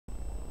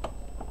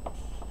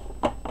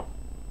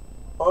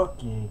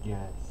Okay,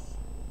 guys.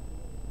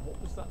 What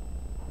was that?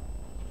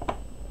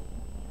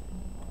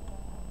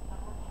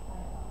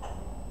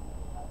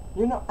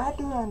 I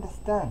don't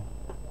understand.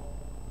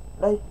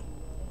 Like,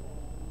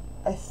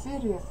 I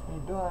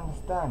seriously don't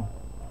understand.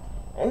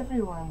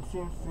 Everyone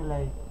seems to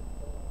like,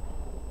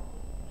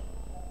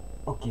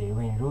 okay,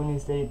 when Rooney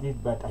said this,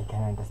 but I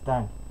can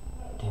understand.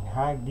 Ten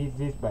Hag did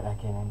this, but I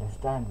can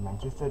understand.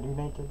 Manchester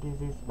United did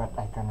this, but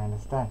I can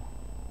understand.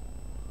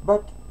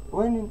 But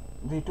when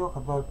they talk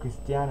about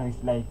Cristiano,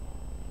 it's like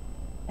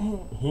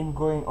him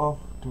going off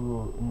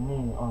to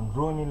me on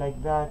Rooney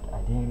like that.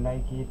 I didn't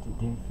like it. It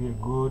didn't feel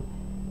good.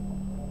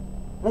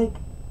 Like,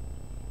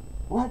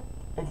 what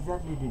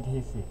exactly did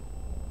he say?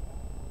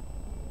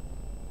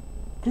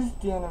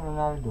 Cristiano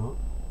Ronaldo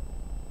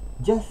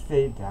just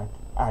said that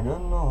I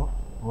don't know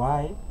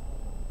why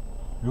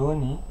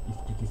Rooney is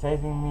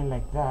criticizing me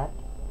like that.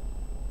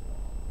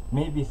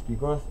 Maybe it's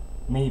because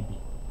maybe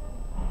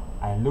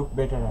I look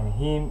better than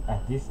him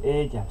at this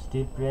age. I'm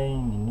still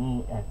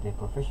playing at the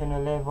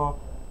professional level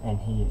and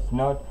he is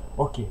not.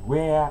 Okay,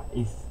 where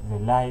is the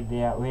lie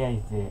there? Where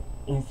is the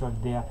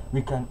insult there?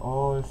 We can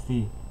all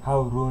see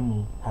how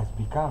Rooney has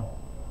become.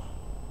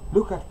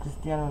 Look at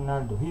Cristiano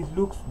Ronaldo. He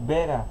looks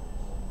better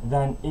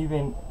than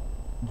even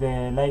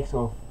the likes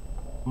of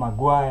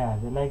Maguire,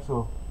 the likes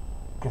of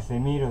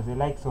Casemiro, the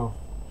likes of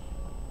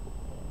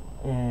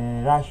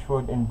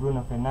Rashford and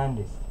Bruno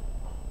Fernandes.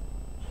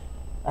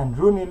 And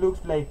Rooney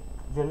looks like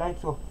the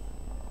likes of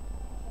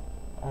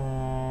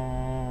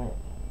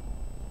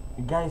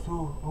guys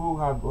who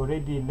have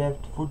already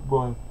left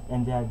football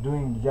and they are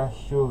doing just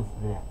shows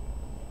there.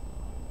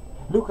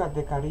 Look at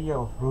the career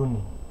of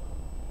Rooney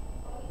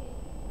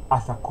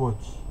as a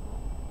coach.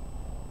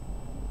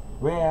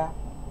 Where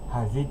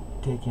has it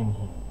taken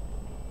him?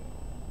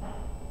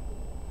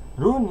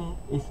 Rooney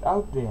is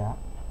out there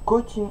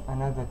coaching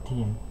another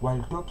team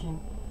while talking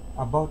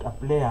about a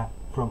player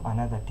from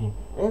another team.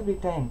 Every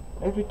time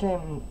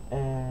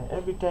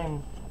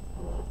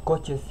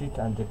coaches sit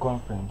at the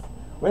conference,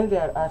 when they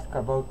are asked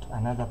about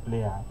another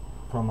player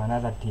from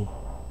another team,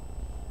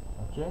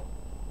 okay,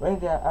 when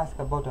they are asked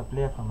about a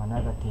player from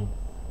another team,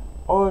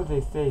 all they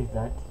say is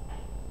that,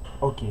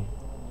 okay,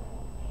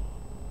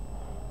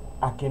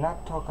 I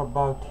cannot talk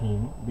about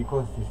him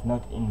because he's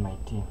not in my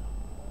team.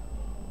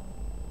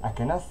 I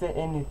cannot say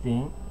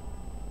anything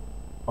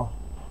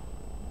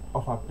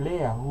of a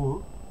player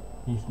who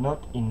is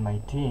not in my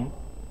team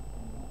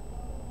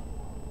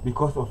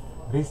because of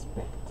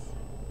respect.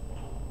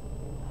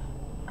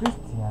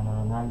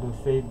 Cristiano Ronaldo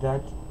said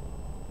that,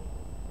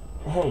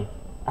 hey,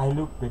 I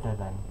look better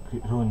than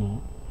Rooney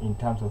in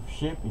terms of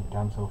shape, in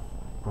terms of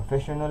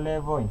professional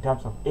level, in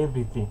terms of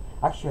everything.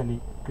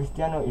 Actually,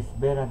 Cristiano is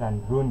better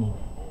than Rooney.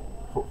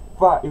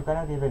 Far, you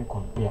cannot even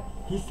compare.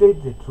 He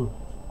said the truth.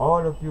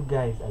 All of you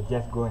guys are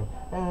just going,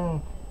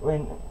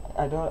 when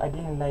I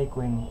didn't like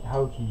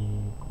how he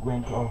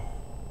went off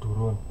to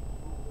Rooney.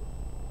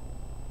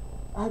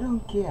 I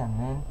don't care,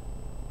 man.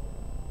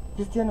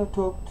 Cristiano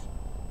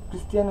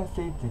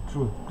said the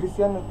truth.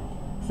 Cristiano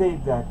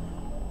said that,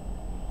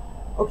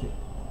 okay,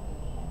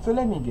 so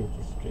let me get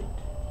this straight.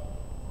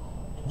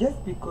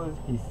 Just because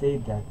he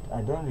said that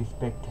I don't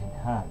respect Ten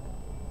Hag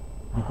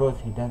because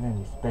he doesn't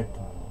respect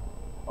me,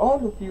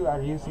 all of you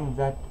are using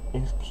that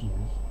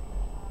excuse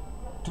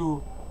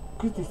to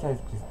criticize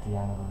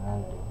Cristiano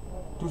Ronaldo,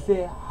 to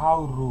say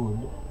how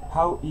rude,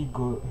 how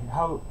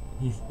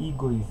his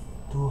ego is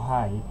too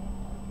high,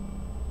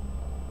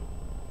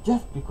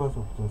 just because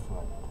of those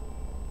words.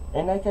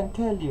 And I can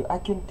tell you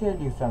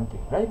something.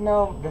 Right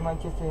now, the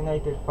Manchester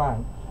United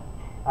fans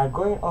are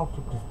going off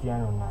to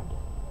Cristiano Ronaldo,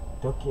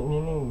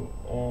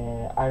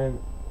 are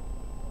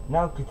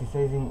now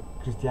criticizing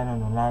Cristiano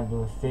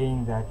Ronaldo,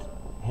 saying that,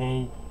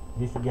 hey,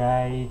 this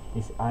guy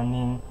is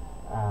earning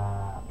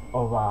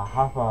over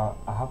half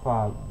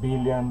a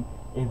billion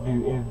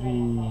every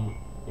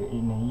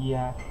in a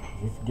year.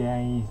 This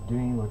guy is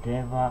doing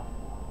whatever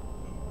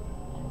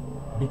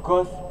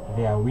because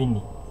they are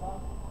winning.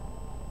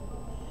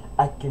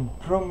 I can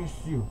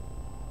promise you,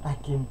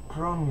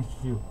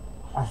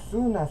 as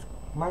soon as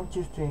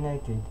Manchester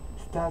United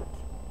start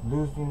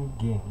losing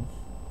games,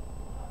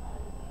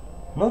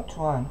 not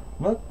one,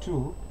 not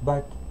two,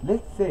 but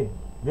let's say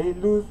they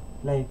lose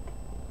like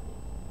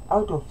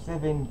out of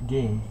 7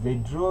 games, they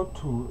draw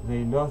 2,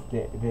 they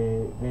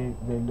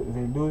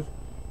lose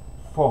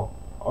 4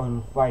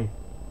 or 5.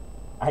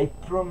 I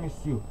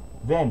promise you,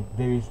 then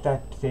they will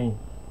start saying,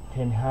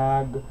 Ten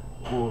Hag,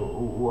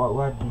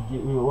 what they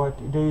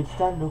will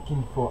start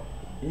looking for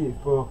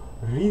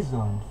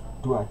reasons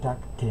to attack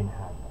Ten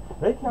Hag.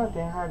 Right now,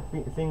 Ten Hag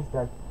thinks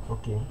that,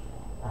 okay,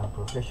 I'm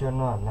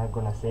professional, I'm not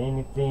gonna say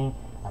anything,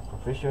 I'm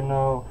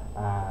professional,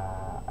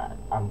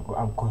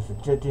 I'm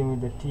concentrating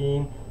with the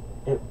team.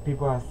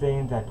 People are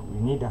saying that we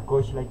need a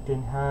coach like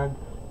Ten Hag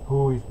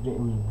who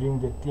will bring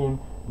the team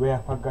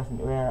where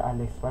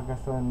Alex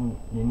Ferguson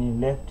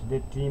left the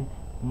team.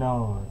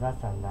 No,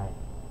 that's a lie.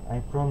 I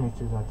promise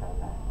you that's a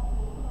lie.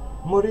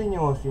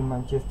 Mourinho was in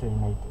Manchester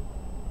United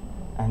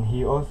and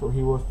he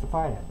was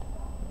fired.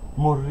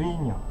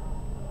 Mourinho,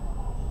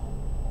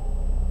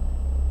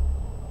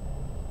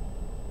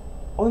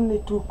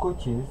 only two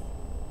coaches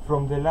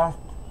from the last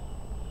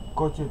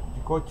coaches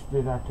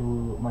that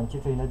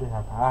Manchester United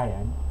have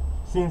hired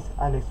since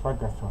Alex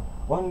Ferguson.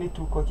 Only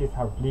two coaches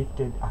have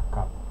lifted a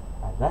cup,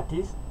 and that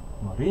is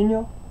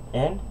Mourinho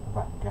and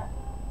Van Gaal.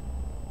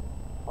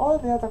 All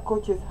the other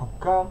coaches have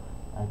come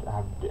and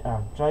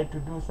have tried to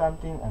do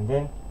something, and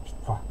then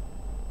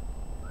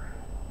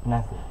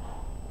nothing.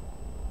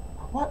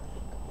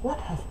 What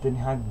has Ten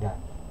Hag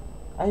done?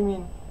 I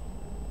mean,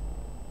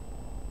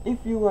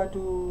 if you were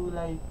to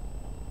like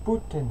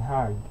put Ten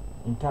Hag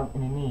in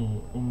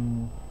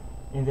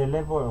the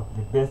level of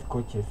the best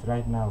coaches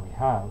right now we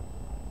have,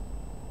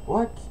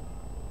 what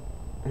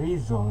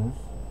reasons,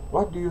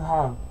 what do you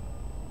have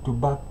to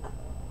back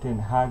Ten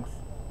Hag's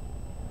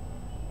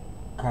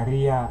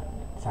career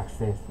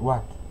success?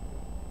 What?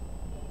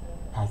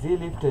 Has he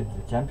lifted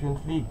the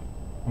Champions League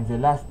in the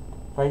last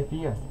 5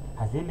 years?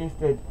 Has he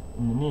lifted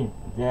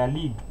their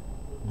league,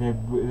 the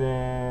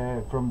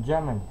from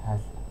Germany?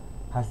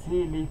 Has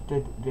he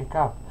lifted the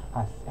cup?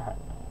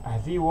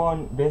 Has he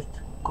won best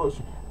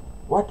coach?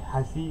 What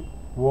has he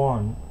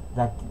won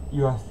that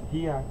you are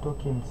here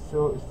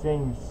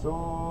saying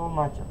so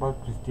much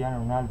about Cristiano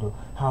Ronaldo,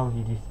 how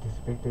he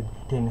disrespected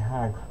Ten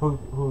Hag, who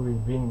will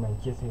bring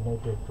Manchester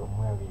United from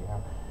where we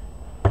are?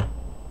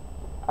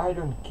 I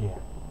don't care.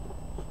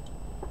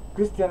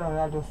 Cristiano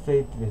Ronaldo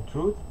said the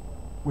truth.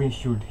 We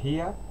should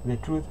hear the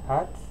truth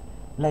hurts.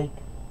 Like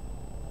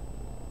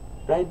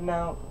right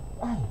now,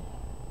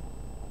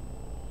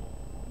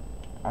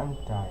 I'm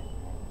tired.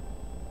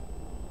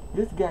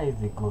 This guy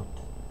is a goat.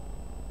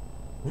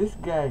 This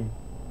guy,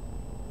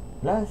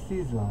 last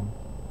season,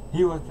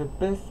 he was the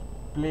best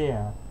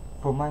player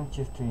for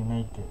Manchester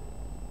United,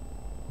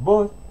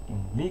 both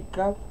in League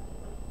Cup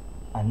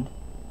and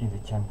in the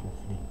Champions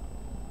League.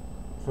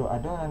 So I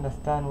don't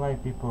understand why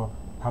people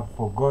have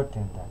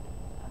forgotten that.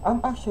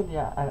 I'm actually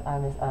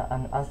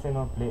an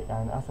Arsenal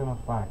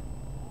fan,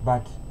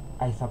 but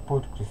I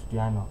support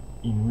Cristiano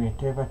in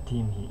whatever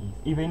team he is.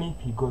 Even if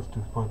he goes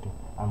to Sporting,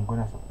 I'm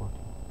gonna support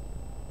him.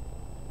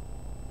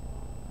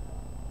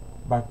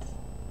 But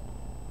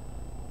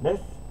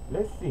let's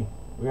see.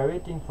 We are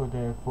waiting for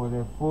the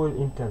full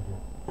interview.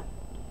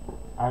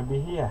 I'll be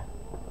here.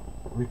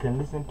 We can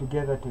listen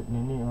together to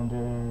Nini on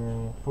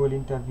the full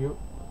interview,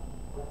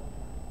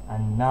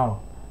 and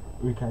now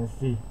we can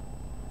see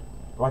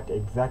what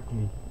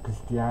exactly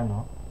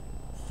Cristiano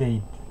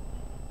said.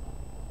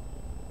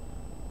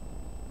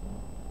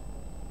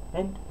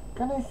 And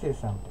can I say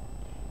something?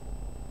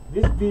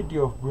 This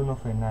video of Bruno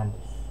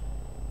Fernandes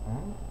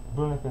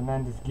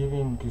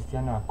giving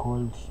Cristiano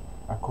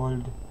a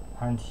cold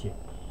handshake.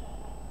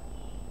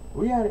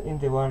 We are in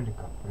the World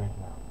Cup right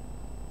now.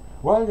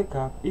 World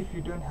Cup, if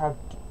you don't have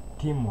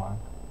teamwork,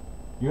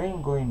 you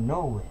ain't going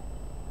nowhere.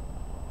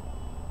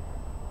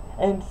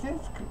 And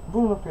since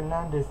Bruno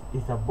Fernandes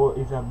is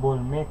a ball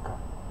maker,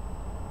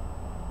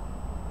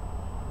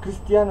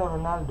 Cristiano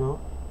Ronaldo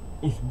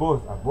is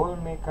both a ball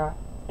maker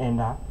and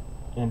a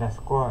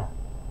scorer.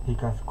 He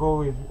can score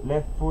with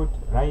left foot,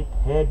 right,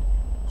 head,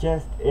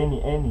 chest,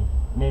 any,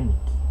 name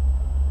it.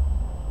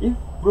 If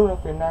Bruno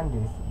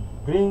Fernandes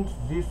brings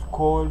this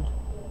cold,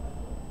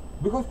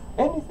 because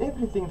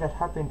everything that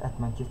happened at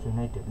Manchester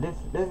United, let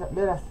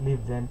us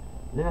leave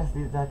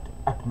that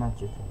at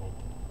Manchester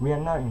United. We are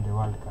now in the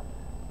World Cup,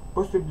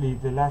 possibly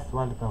the last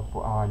World Cup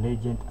for our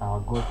legend, our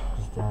GOAT,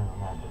 Cristiano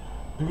Ronaldo.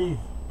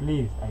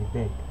 Please,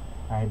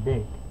 I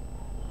beg,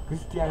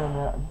 Cristiano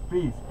Ronaldo,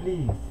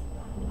 please,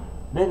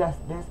 let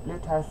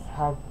us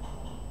have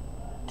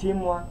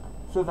teamwork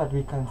so that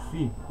we can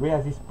see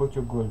where this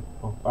Portugal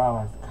of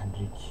ours can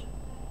reach.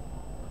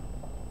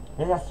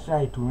 Let us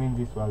try to win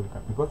this World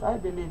Cup, because I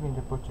believe in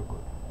the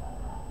Portugal.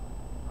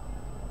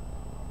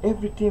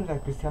 Every team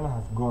that Cristiano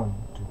has gone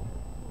to,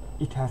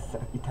 it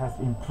has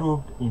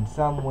improved in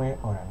some way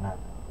or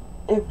another.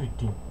 Every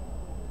team.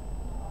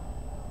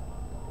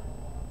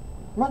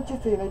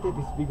 Manchester United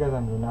is bigger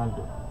than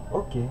Ronaldo.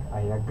 Okay, I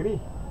agree.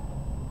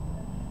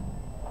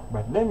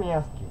 But let me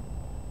ask you,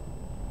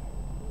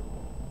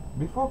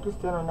 before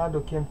Cristiano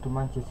Ronaldo came to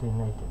Manchester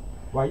United,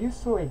 were you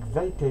so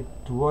excited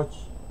to watch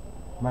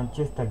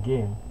Manchester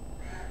game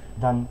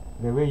than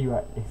the way you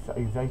are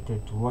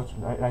excited to watch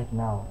right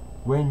now,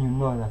 when you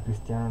know that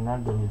Cristiano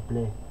Ronaldo will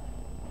play?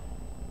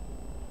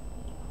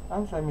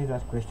 Answer me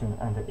that question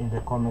in the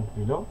comments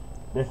below.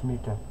 Let's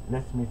meet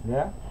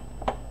there,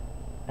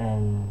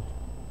 and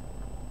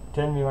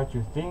tell me what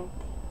you think.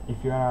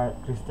 If you are a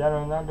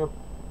Cristiano Ronaldo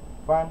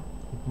fan,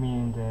 hit me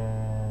in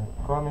the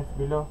comments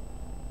below.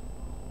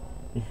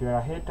 If you are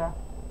a hater,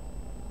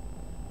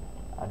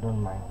 I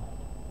don't mind.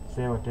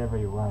 Say whatever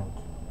you want.